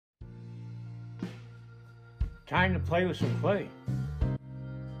Time to play with some clay.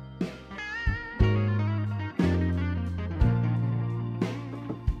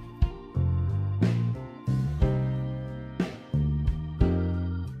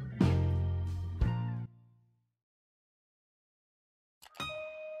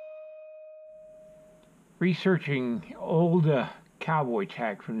 Researching old cowboy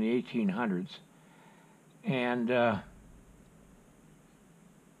tack from the 1800s and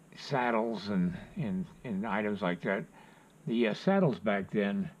saddles and items like that. The saddles back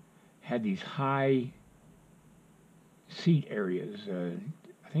then had these high seat areas.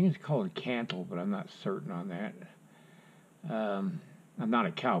 I think it's called a cantle, but I'm not certain on that. I'm not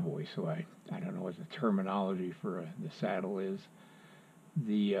a cowboy, so I don't know what the terminology for the saddle is.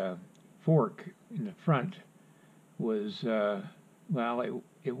 The fork in the front was, well,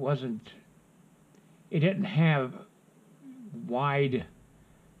 it wasn't, it didn't have wide,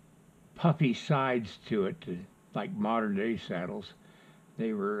 puffy sides to it, like modern day saddles.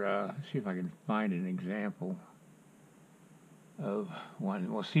 They were, see if I can find an example of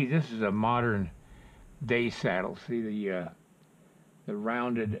one. Well, see, this is a modern day saddle. See the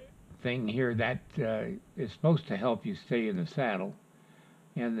rounded thing here, that is supposed to help you stay in the saddle.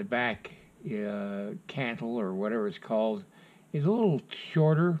 And the back cantle, or whatever it's called, is a little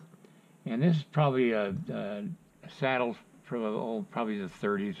shorter. And this is probably a saddle from probably the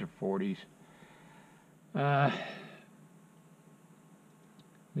 30s or 40s.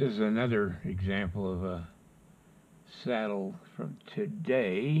 This is another example of a saddle from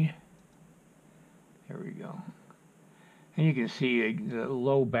today. There we go. And you can see the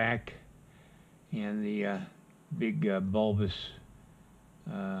low back and the big bulbous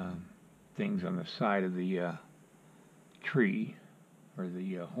things on the side of the tree, or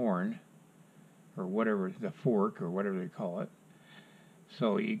the horn, or whatever, the fork, or whatever they call it.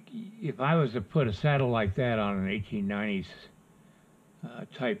 So if I was to put a saddle like that on an 1890s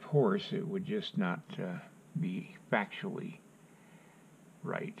type horse, it would just not be factually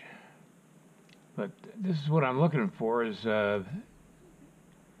right. But this is what I'm looking for, is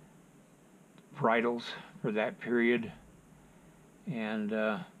bridles for that period. And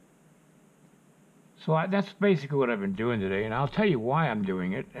so that's basically what I've been doing today, and I'll tell you why I'm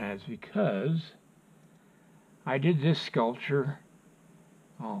doing it. And it's because I did this sculpture,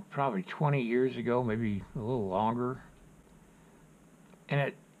 probably 20 years ago, maybe a little longer,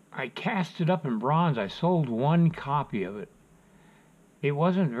 and I cast it up in bronze. I sold one copy of it. It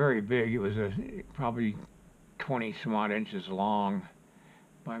wasn't very big. It was probably 20 some odd inches long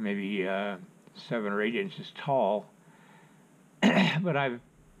by maybe 7 or 8 inches tall. But I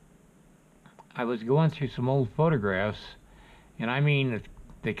was going through some old photographs, and I mean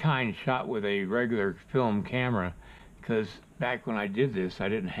the kind shot with a regular film camera, because back when I did this, I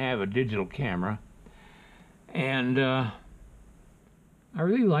didn't have a digital camera. And I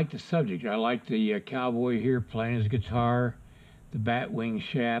really liked the subject. I liked the cowboy here playing his guitar, the bat wing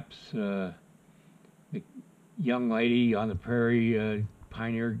chaps, the young lady on the prairie,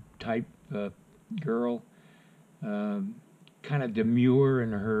 pioneer type girl, kind of demure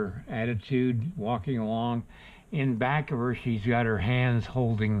in her attitude, walking along. In back of her, she's got her hands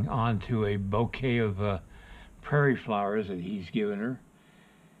holding onto a bouquet of prairie flowers that he's given her.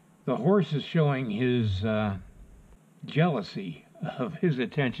 The horse is showing his jealousy of his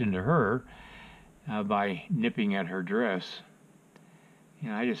attention to her by nipping at her dress.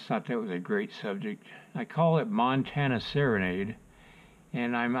 And I just thought that was a great subject. I call it Montana Serenade,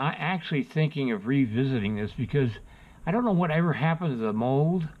 and I'm actually thinking of revisiting this because I don't know whatever happened to the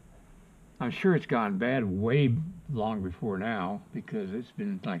mold. I'm sure it's gone bad way long before now, because it's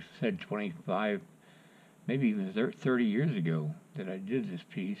been, like I said, 25, maybe even 30 years ago that I did this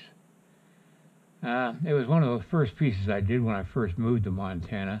piece. It was one of the first pieces I did when I first moved to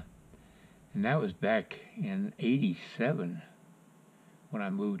Montana, and that was back in '87 when I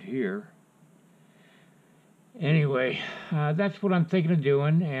moved here. Anyway, that's what I'm thinking of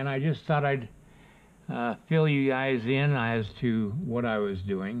doing, and I just thought I'd fill you guys in as to what I was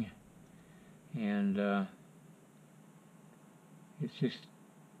doing. And it's just,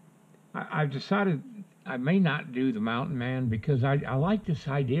 I've decided I may not do the mountain man, because I like this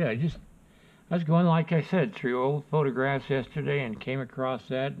idea. I was going, like I said, through old photographs yesterday and came across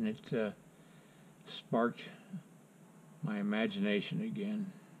that, and it sparked my imagination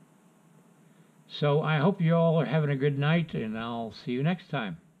again. So I hope you all are having a good night, and I'll see you next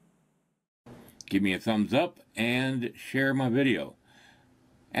time. Give me a thumbs up and share my video.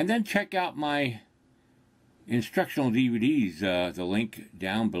 And then check out my instructional DVDs, the link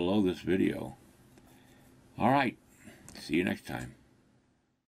down below this video. All right, see you next time.